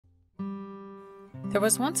There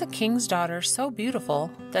was once a king's daughter so beautiful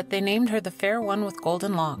that they named her the Fair One with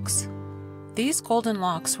Golden Locks. These golden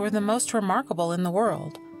locks were the most remarkable in the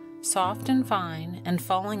world, soft and fine, and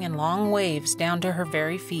falling in long waves down to her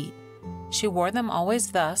very feet. She wore them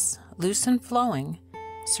always thus, loose and flowing,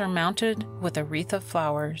 surmounted with a wreath of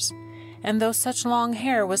flowers, and though such long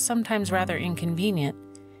hair was sometimes rather inconvenient,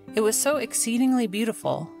 it was so exceedingly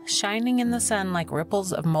beautiful, shining in the sun like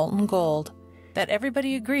ripples of molten gold, that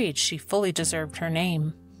everybody agreed she fully deserved her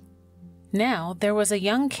name. Now there was a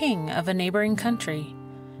young king of a neighboring country,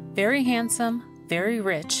 very handsome, very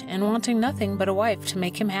rich, and wanting nothing but a wife to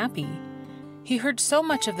make him happy. He heard so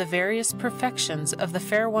much of the various perfections of the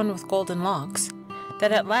Fair One with Golden Locks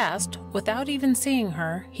that at last, without even seeing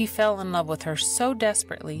her, he fell in love with her so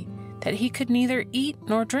desperately that he could neither eat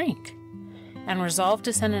nor drink, and resolved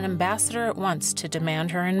to send an ambassador at once to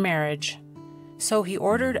demand her in marriage. So he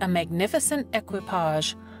ordered a magnificent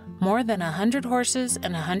equipage, more than 100 horses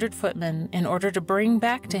and 100 footmen, in order to bring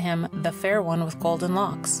back to him the Fair One with Golden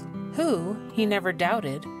Locks, who, he never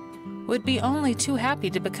doubted, would be only too happy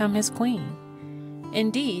to become his queen.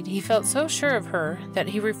 Indeed, he felt so sure of her that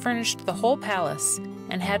he refurnished the whole palace,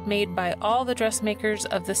 and had made by all the dressmakers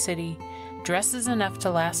of the city dresses enough to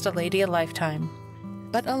last a lady a lifetime.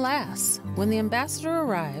 But alas, when the ambassador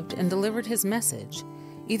arrived and delivered his message,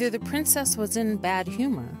 either the princess was in bad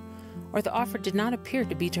humor, or the offer did not appear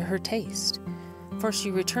to be to her taste, for she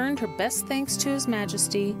returned her best thanks to his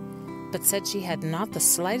majesty, but said she had not the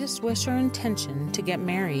slightest wish or intention to get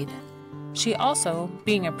married. She also,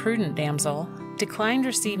 being a prudent damsel, declined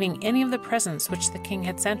receiving any of the presents which the king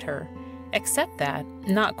had sent her, except that,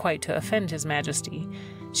 not quite to offend his majesty,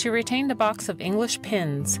 she retained a box of English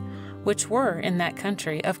pins, which were, in that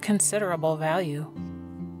country, of considerable value.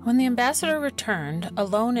 When the ambassador returned,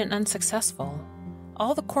 alone and unsuccessful,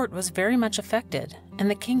 all the court was very much affected, and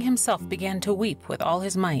the king himself began to weep with all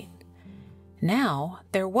his might. Now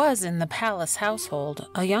there was in the palace household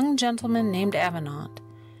a young gentleman named Avenant,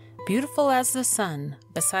 beautiful as the sun,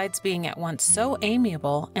 besides being at once so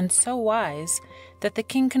amiable and so wise that the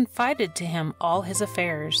king confided to him all his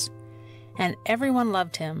affairs, and everyone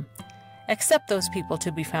loved him, except those people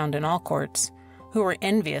to be found in all courts, who were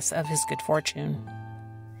envious of his good fortune.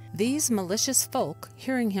 These malicious folk,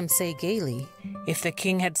 hearing him say gaily, "If the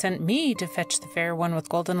king had sent me to fetch the Fair One with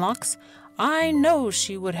Golden Locks, I know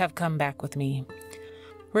she would have come back with me,"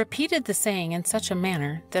 repeated the saying in such a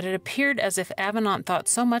manner that it appeared as if Avenant thought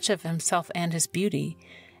so much of himself and his beauty,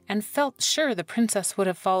 and felt sure the princess would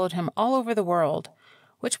have followed him all over the world,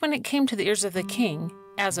 which when it came to the ears of the king,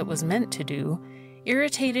 as it was meant to do,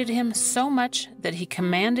 irritated him so much that he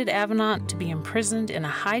commanded Avenant to be imprisoned in a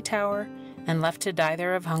high tower and left to die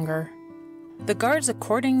there of hunger. The guards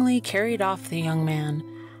accordingly carried off the young man,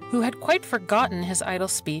 who had quite forgotten his idle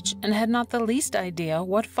speech and had not the least idea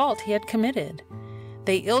what fault he had committed.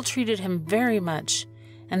 They ill-treated him very much,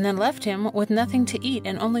 and then left him with nothing to eat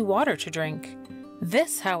and only water to drink.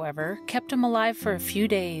 This, however, kept him alive for a few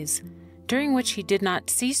days, during which he did not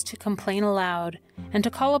cease to complain aloud, and to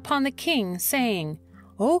call upon the king, saying,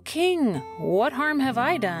 "O king, what harm have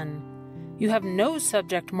I done? You have no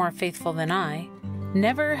subject more faithful than I.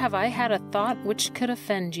 Never have I had a thought which could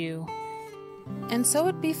offend you." And so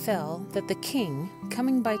it befell that the king,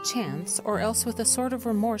 coming by chance, or else with a sort of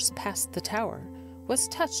remorse past the tower, was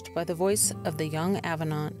touched by the voice of the young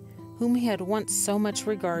Avenant, whom he had once so much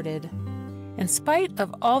regarded. In spite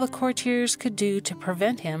of all the courtiers could do to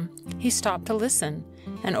prevent him, he stopped to listen,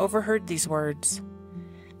 and overheard these words.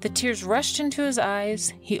 The tears rushed into his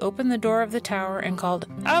eyes, he opened the door of the tower and called,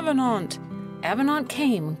 "Avenant!" Avenant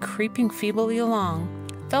came, creeping feebly along,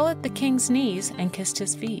 fell at the king's knees, and kissed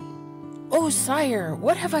his feet. "Oh, sire,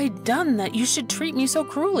 what have I done that you should treat me so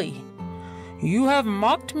cruelly?" "You have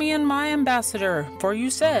mocked me and my ambassador, for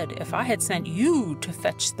you said, if I had sent you to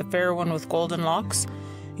fetch the Fair One with Golden Locks,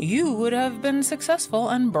 you would have been successful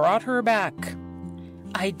and brought her back."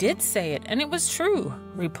 "I did say it, and it was true,"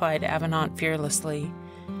 replied Avenant fearlessly.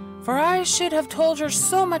 "For I should have told her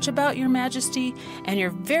so much about your majesty and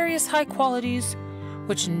your various high qualities,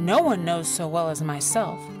 which no one knows so well as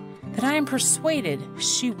myself, that I am persuaded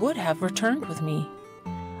she would have returned with me."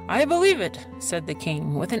 "I believe it," said the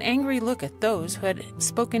king, with an angry look at those who had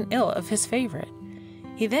spoken ill of his favorite.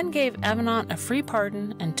 He then gave Avenant a free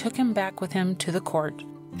pardon and took him back with him to the court.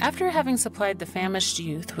 After having supplied the famished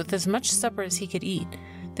youth with as much supper as he could eat,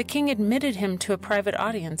 the king admitted him to a private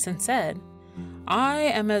audience and said, "I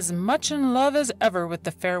am as much in love as ever with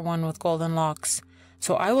the Fair One with Golden Locks,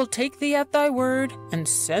 so I will take thee at thy word and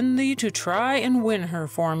send thee to try and win her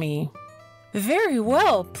for me." "Very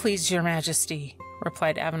well, please your majesty,"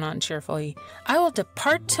 replied Avenant cheerfully. "I will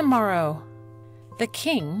depart tomorrow." The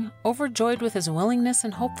king, overjoyed with his willingness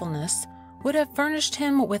and hopefulness, would have furnished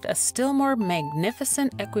him with a still more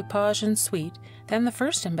magnificent equipage and suite than the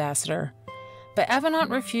first ambassador, but Avenant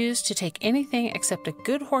refused to take anything except a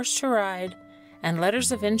good horse to ride and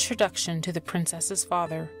letters of introduction to the princess's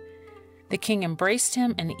father. The king embraced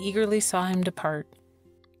him and eagerly saw him depart.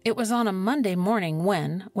 It was on a Monday morning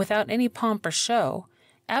when, without any pomp or show,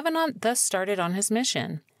 Avenant thus started on his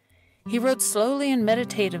mission. He rode slowly and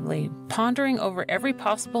meditatively, pondering over every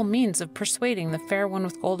possible means of persuading the Fair One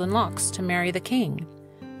with Golden Locks to marry the king.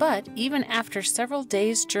 But even after several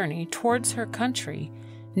days' journey towards her country,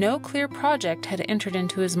 no clear project had entered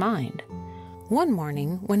into his mind. One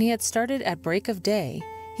morning, when he had started at break of day,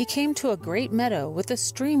 he came to a great meadow with a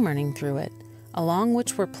stream running through it, along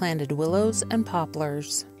which were planted willows and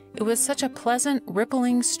poplars. It was such a pleasant,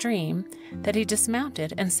 rippling stream that he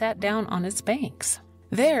dismounted and sat down on its banks.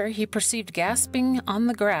 There he perceived gasping on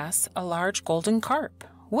the grass a large golden carp,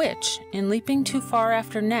 which, in leaping too far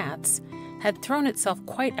after gnats, had thrown itself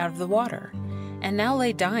quite out of the water, and now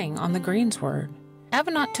lay dying on the greensward.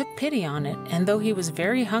 Avenant took pity on it, and though he was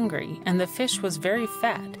very hungry, and the fish was very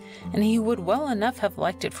fat, and he would well enough have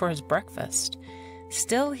liked it for his breakfast,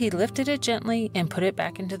 still he lifted it gently and put it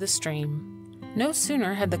back into the stream. No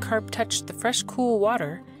sooner had the carp touched the fresh cool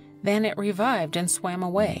water than it revived and swam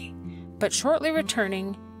away. But shortly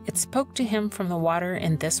returning, it spoke to him from the water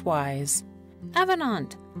in this wise: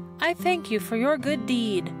 "Avenant, I thank you for your good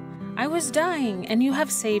deed. I was dying, and you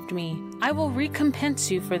have saved me. I will recompense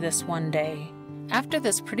you for this one day." After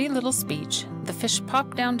this pretty little speech, the fish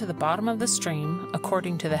popped down to the bottom of the stream,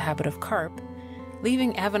 according to the habit of carp,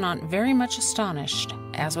 leaving Avenant very much astonished,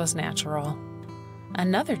 as was natural.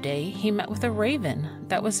 Another day he met with a raven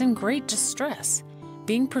that was in great distress,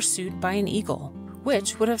 being pursued by an eagle,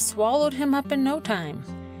 which would have swallowed him up in no time.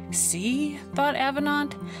 "See," thought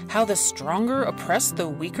Avenant, "how the stronger oppress the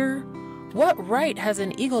weaker. What right has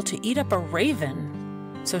an eagle to eat up a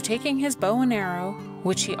raven?" So taking his bow and arrow,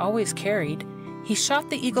 which he always carried, he shot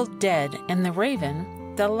the eagle dead, and the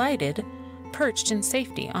raven, delighted, perched in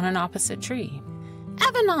safety on an opposite tree.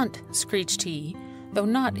 "Avenant," screeched he, though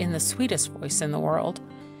not in the sweetest voice in the world,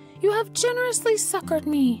 "you have generously succored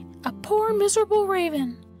me, a poor miserable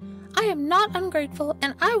raven. I am not ungrateful,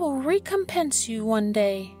 and I will recompense you one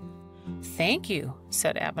day." "Thank you,"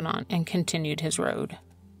 said Avenant, and continued his road.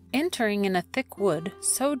 Entering in a thick wood,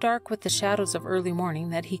 so dark with the shadows of early morning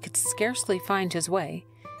that he could scarcely find his way,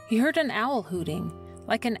 he heard an owl hooting,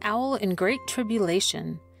 like an owl in great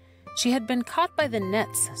tribulation. She had been caught by the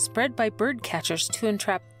nets spread by bird-catchers to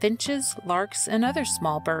entrap finches, larks, and other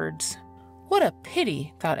small birds. "What a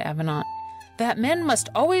pity," thought Avenant, "that men must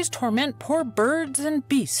always torment poor birds and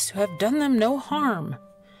beasts who have done them no harm."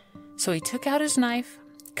 So he took out his knife,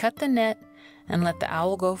 cut the net, and let the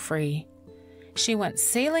owl go free. She went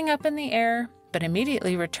sailing up in the air, but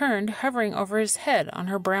immediately returned, hovering over his head on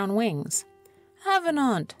her brown wings.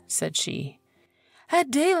 "Avenant," said she,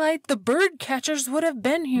 "at daylight the bird-catchers would have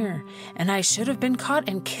been here, and I should have been caught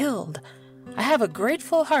and killed. I have a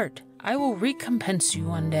grateful heart. I will recompense you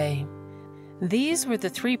one day." These were the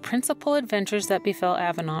three principal adventures that befell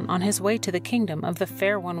Avenant on his way to the kingdom of the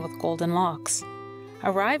Fair One with Golden Locks.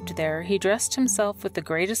 Arrived there, he dressed himself with the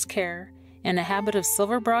greatest care, in a habit of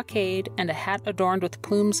silver brocade and a hat adorned with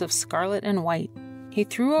plumes of scarlet and white. He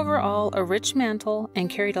threw over all a rich mantle and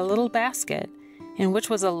carried a little basket, in which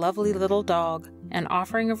was a lovely little dog, an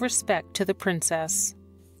offering of respect to the princess.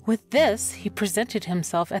 With this he presented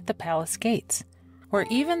himself at the palace gates, where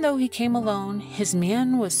even though he came alone, his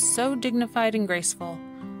mien was so dignified and graceful,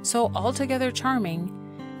 so altogether charming,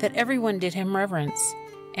 that everyone did him reverence,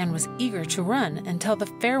 and was eager to run and tell the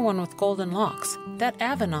Fair One with Golden Locks that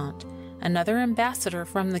Avenant, another ambassador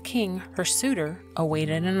from the king, her suitor,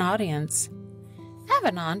 awaited an audience.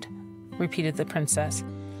 "Avenant," repeated the princess,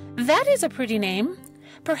 "that is a pretty name.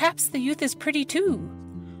 Perhaps the youth is pretty too."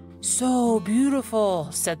 "So beautiful,"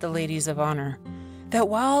 said the ladies of honor, "that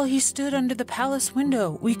while he stood under the palace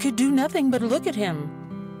window, we could do nothing but look at him."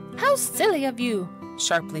 "How silly of you,"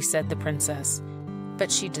 sharply said the princess.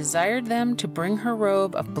 But she desired them to bring her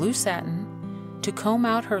robe of blue satin, to comb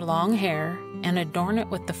out her long hair, and adorn it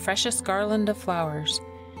with the freshest garland of flowers,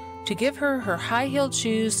 to give her her high-heeled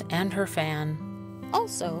shoes and her fan.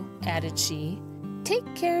 "Also," added she,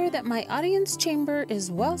 "take care that my audience chamber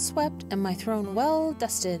is well swept and my throne well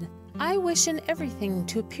dusted. I wish in everything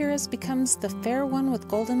to appear as becomes the Fair One with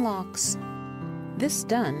Golden Locks." This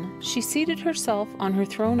done, she seated herself on her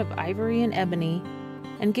throne of ivory and ebony,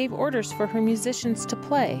 and gave orders for her musicians to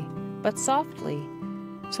play, but softly,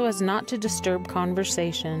 so as not to disturb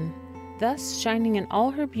conversation. Thus, shining in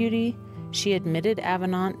all her beauty, she admitted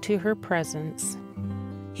Avenant to her presence.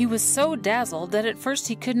 He was so dazzled that at first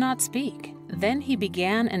he could not speak. Then he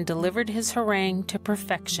began and delivered his harangue to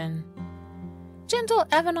perfection. "Gentle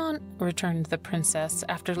Avenant," returned the princess,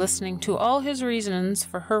 after listening to all his reasons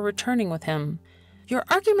for her returning with him, "your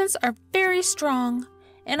arguments are very strong,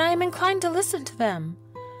 and I am inclined to listen to them.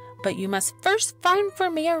 But you must first find for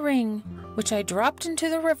me a ring, which I dropped into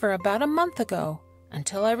the river about a month ago.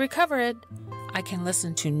 Until I recover it, I can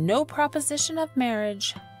listen to no proposition of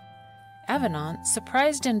marriage." Avenant,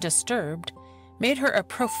 surprised and disturbed, made her a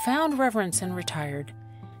profound reverence and retired,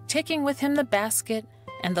 taking with him the basket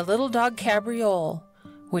and the little dog Cabriole,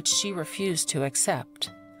 which she refused to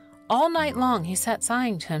accept. All night long he sat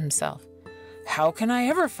sighing to himself, "How can I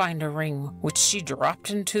ever find a ring which she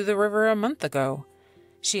dropped into the river a month ago?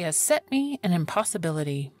 She has set me an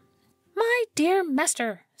impossibility." "My dear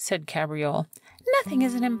master," said Cabriole, "nothing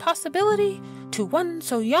is an impossibility to one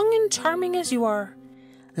so young and charming as you are.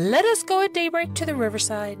 Let us go at daybreak to the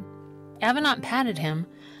riverside." Avenant patted him,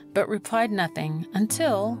 but replied nothing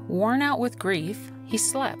until, worn out with grief, he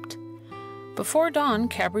slept. Before dawn,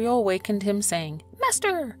 Cabriole wakened him, saying,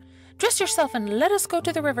 "Master, dress yourself and let us go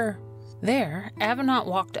to the river." There, Avenant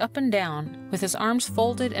walked up and down, with his arms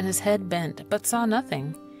folded and his head bent, but saw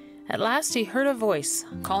nothing. At last he heard a voice,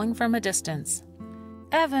 calling from a distance,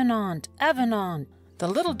 "Avenant, Avenant!" The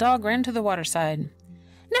little dog ran to the waterside.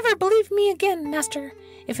 "Never believe me again, master,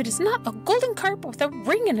 if it is not a golden carp with a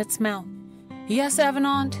ring in its mouth." "Yes,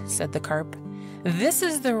 Avenant," said the carp, "this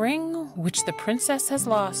is the ring which the princess has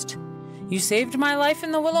lost. You saved my life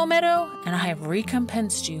in the willow meadow, and I have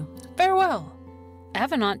recompensed you. Farewell."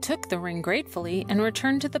 Avenant took the ring gratefully and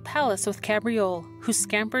returned to the palace with Cabriole, who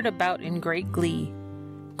scampered about in great glee.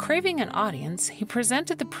 Craving an audience, he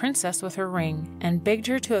presented the princess with her ring and begged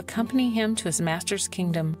her to accompany him to his master's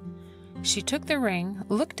kingdom. She took the ring,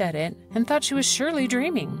 looked at it, and thought she was surely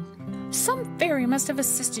dreaming. "Some fairy must have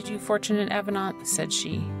assisted you, fortunate Avenant," said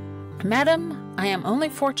she. "Madam, I am only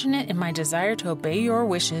fortunate in my desire to obey your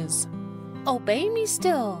wishes." "Obey me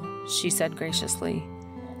still," she said graciously.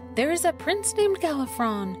 "There is a prince named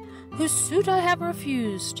Galifron, whose suit I have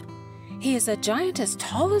refused. He is a giant as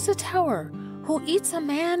tall as a tower, who eats a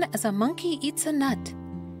man as a monkey eats a nut.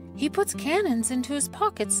 He puts cannons into his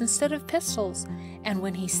pockets instead of pistols, and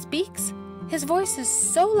when he speaks, his voice is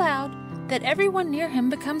so loud that everyone near him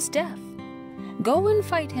becomes deaf. Go and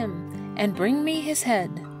fight him, and bring me his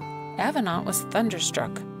head." Avenant was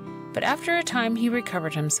thunderstruck, but after a time he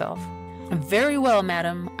recovered himself. "Very well,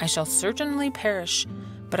 madam, I shall certainly perish,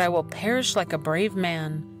 but I will perish like a brave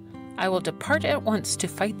man. I will depart at once to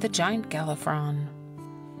fight the giant Galifron."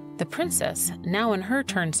 The princess, now in her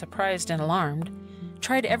turn surprised and alarmed,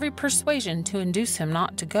 tried every persuasion to induce him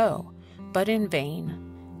not to go, but in vain.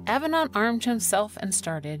 Avenant armed himself and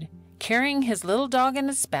started, carrying his little dog in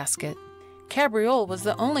its basket. Cabriole was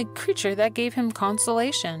the only creature that gave him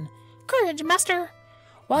consolation. "Courage, master!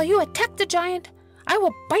 While you attack the giant, I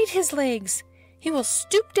will bite his legs. He will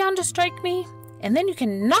stoop down to strike me, and then you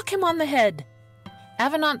can knock him on the head."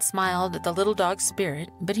 Avenant smiled at the little dog's spirit,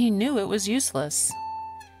 but he knew it was useless.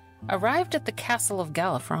 Arrived at the castle of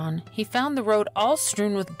Galifron, he found the road all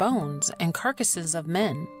strewn with bones and carcasses of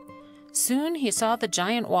men. Soon he saw the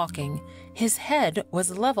giant walking. His head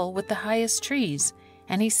was level with the highest trees,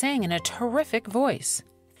 and he sang in a terrific voice,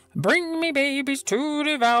 "Bring me babies to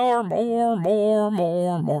devour, more, more,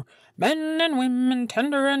 more, more. Men and women,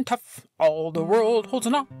 tender and tough, all the world holds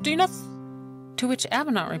not enough." To which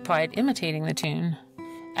Avenant replied, imitating the tune,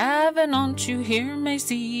 "Avenant, you here may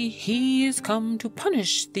see, he is come to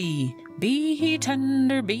punish thee. Be he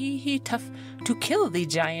tender, be he tough, to kill thee,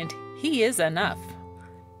 giant, he is enough."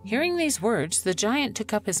 Hearing these words, the giant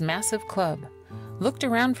took up his massive club, looked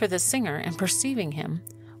around for the singer, and perceiving him,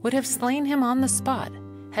 would have slain him on the spot,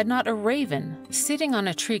 had not a raven, sitting on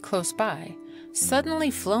a tree close by, suddenly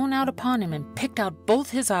flown out upon him and picked out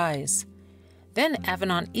both his eyes. Then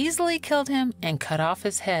Avenant easily killed him and cut off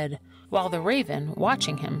his head, while the raven,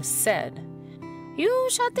 watching him, said, "You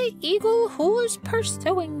shot the eagle who was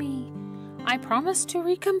pursuing me. I promised to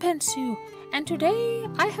recompense you, and today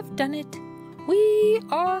I have done it. We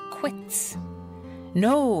are quits."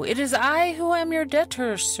 "No, it is I who am your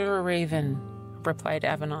debtor, Sir Raven," replied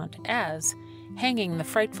Avenant, as, hanging the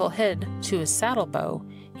frightful head to his saddle bow,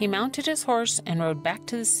 he mounted his horse and rode back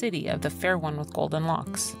to the city of the Fair One with Golden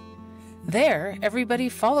Locks. There everybody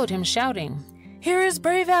followed him, shouting, "Here is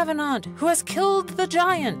brave Avenant, who has killed the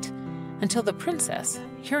giant!" Until the princess,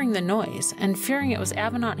 hearing the noise and fearing it was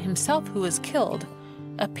Avenant himself who was killed,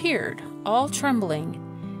 appeared, all trembling,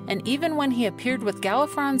 and even when he appeared with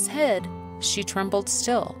Galifron's head, she trembled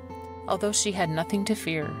still, although she had nothing to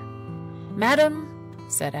fear. "Madam,"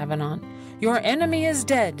 said Avenant, Your enemy is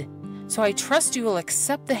dead, so I trust you will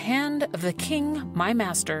accept the hand of the king, my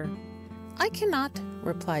master." "I cannot,"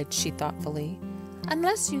 replied she thoughtfully,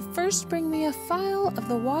 "unless you first bring me a phial of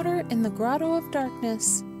the water in the Grotto of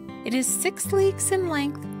Darkness. It is 6 leagues in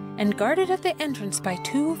length and guarded at the entrance by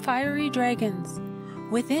 2 fiery dragons.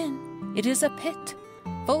 Within it is a pit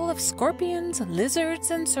full of scorpions,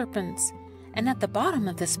 lizards, and serpents, and at the bottom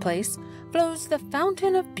of this place flows the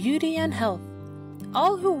fountain of beauty and health.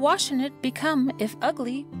 All who wash in it become, if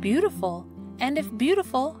ugly, beautiful, and if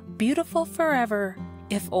beautiful, beautiful forever,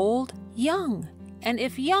 if old, young, and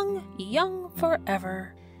if young, young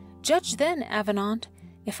forever. Judge then, Avenant,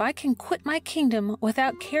 if I can quit my kingdom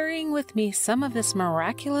without carrying with me some of this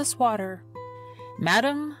miraculous water."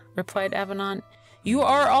 "Madam," replied Avenant, "you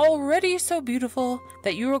are already so beautiful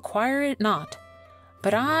that you require it not.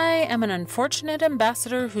 But I am an unfortunate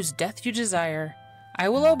ambassador whose death you desire. I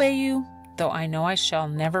will obey you, though I know I shall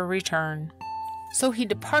never return." So he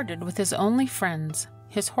departed with his only friends,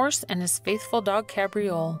 his horse and his faithful dog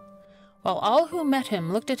Cabriole, while all who met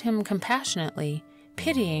him looked at him compassionately,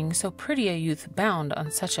 pitying so pretty a youth bound on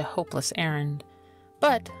such a hopeless errand.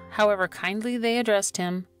 But, however kindly they addressed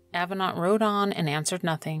him, Avenant rode on and answered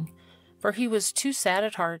nothing, for he was too sad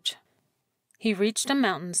at heart. He reached a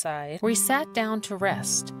mountainside, where he sat down to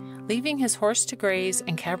rest, leaving his horse to graze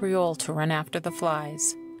and Cabriole to run after the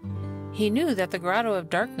flies. He knew that the Grotto of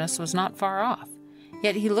Darkness was not far off,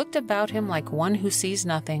 yet he looked about him like one who sees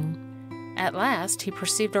nothing. At last he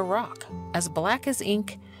perceived a rock, as black as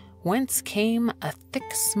ink, whence came a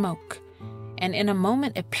thick smoke, and in a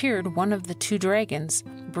moment appeared one of the 2 dragons,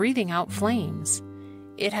 breathing out flames.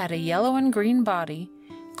 It had a yellow and green body,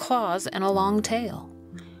 claws, and a long tail.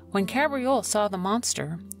 When Cabriole saw the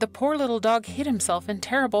monster, the poor little dog hid himself in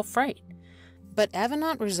terrible fright. But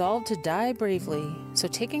Avenant resolved to die bravely, so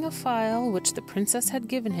taking a phial which the princess had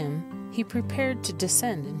given him, he prepared to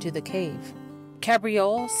descend into the cave.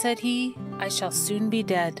 "Cabriole," said he, "I shall soon be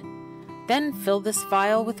dead. Then fill this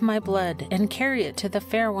phial with my blood, and carry it to the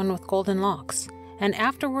Fair One with Golden Locks, and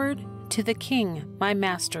afterward to the king, my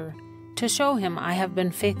master, to show him I have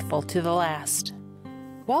been faithful to the last."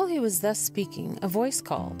 While he was thus speaking, a voice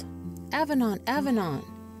called, "Avenant, Avenant!"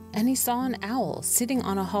 and he saw an owl sitting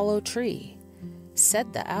on a hollow tree.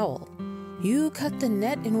 Said the owl, "You cut the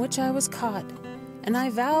net in which I was caught, and I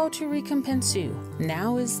vow to recompense you.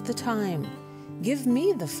 Now is the time. Give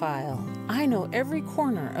me the phial. I know every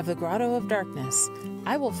corner of the Grotto of Darkness.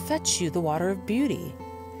 I will fetch you the water of beauty."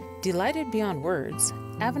 Delighted beyond words,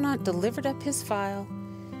 Avenant delivered up his phial.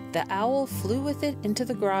 The owl flew with it into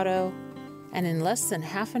the grotto, and in less than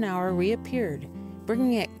half an hour reappeared,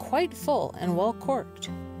 bringing it quite full and well corked.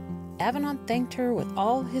 Avenant thanked her with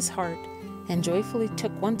all his heart, and joyfully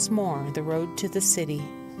took once more the road to the city.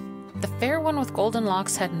 The Fair One with Golden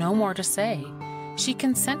Locks had no more to say. She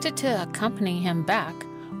consented to accompany him back,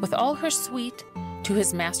 with all her suite, to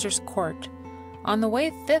his master's court. On the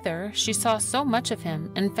way thither she saw so much of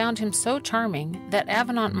him, and found him so charming, that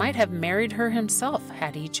Avenant might have married her himself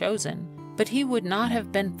had he chosen. But he would not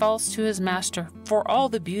have been false to his master for all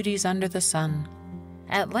the beauties under the sun.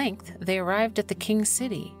 At length they arrived at the king's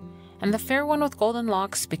city, and the Fair One with Golden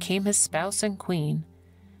Locks became his spouse and queen.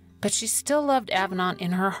 But she still loved Avenant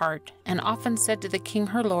in her heart, and often said to the king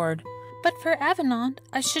her lord, "But for Avenant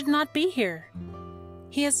I should not be here.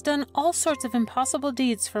 He has done all sorts of impossible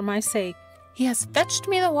deeds for my sake. He has fetched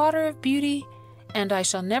me the water of beauty, and I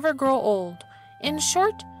shall never grow old. In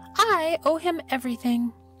short, I owe him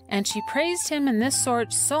everything." And she praised him in this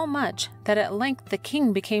sort so much that at length the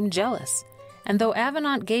king became jealous, and though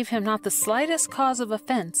Avenant gave him not the slightest cause of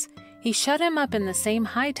offense, he shut him up in the same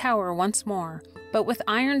high tower once more, but with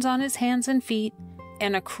irons on his hands and feet,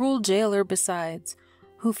 and a cruel jailer besides,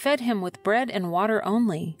 who fed him with bread and water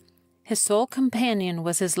only. His sole companion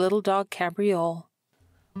was his little dog Cabriole.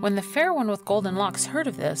 When the Fair One with Golden Locks heard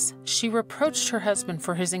of this, she reproached her husband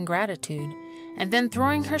for his ingratitude, and then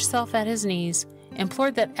throwing herself at his knees,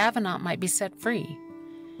 implored that Avenant might be set free.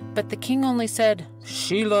 But the king only said,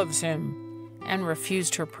 "She loves him," and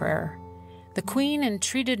refused her prayer. The queen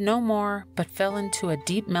entreated no more, but fell into a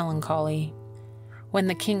deep melancholy. When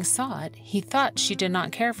the king saw it, he thought she did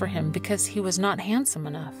not care for him because he was not handsome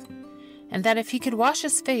enough, and that if he could wash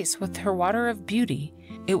his face with her water of beauty,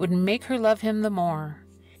 it would make her love him the more.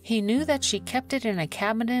 He knew that she kept it in a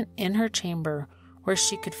cabinet in her chamber, where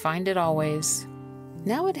she could find it always.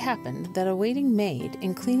 Now it happened that a waiting maid,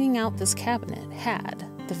 in cleaning out this cabinet, had,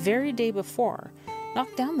 the very day before,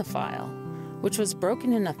 knocked down the phial, which was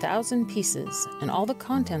broken in 1,000 pieces, and all the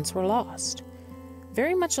contents were lost.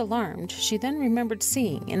 Very much alarmed, she then remembered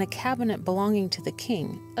seeing, in a cabinet belonging to the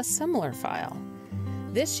king, a similar phial.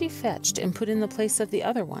 This she fetched and put in the place of the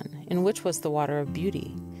other one, in which was the water of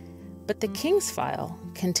beauty. But the king's phial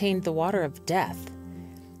contained the water of death.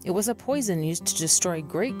 It was a poison used to destroy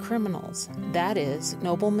great criminals, that is,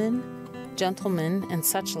 noblemen, gentlemen, and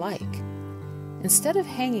such like. Instead of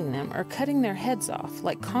hanging them or cutting their heads off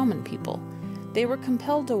like common people, they were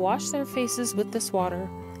compelled to wash their faces with this water,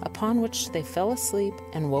 upon which they fell asleep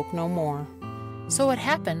and woke no more. So it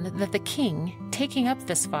happened that the king, taking up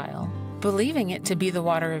this phial, believing it to be the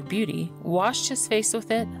water of beauty, washed his face with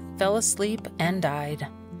it, fell asleep, and died.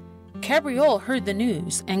 Cabriole heard the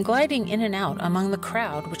news, and gliding in and out among the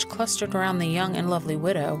crowd which clustered around the young and lovely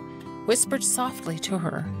widow, whispered softly to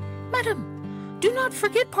her, "Madam, do not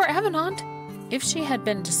forget poor Avenant." If she had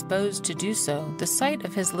been disposed to do so, the sight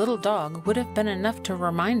of his little dog would have been enough to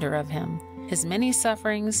remind her of him, his many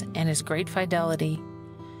sufferings, and his great fidelity.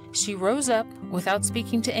 She rose up, without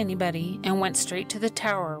speaking to anybody, and went straight to the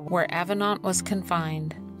tower where Avenant was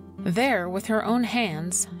confined. There, with her own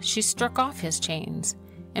hands, she struck off his chains,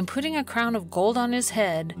 and putting a crown of gold on his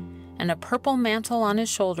head, and a purple mantle on his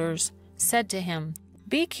shoulders, said to him,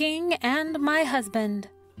 "Be king and my husband."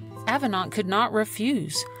 Avenant could not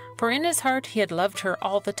refuse, for in his heart he had loved her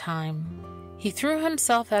all the time. He threw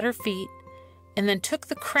himself at her feet, and then took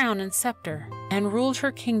the crown and scepter, and ruled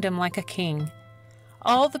her kingdom like a king.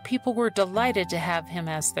 All the people were delighted to have him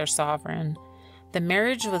as their sovereign. The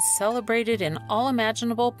marriage was celebrated in all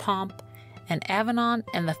imaginable pomp, and Avenant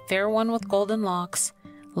and the Fair One with Golden Locks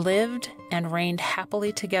lived and reigned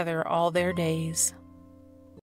happily together all their days.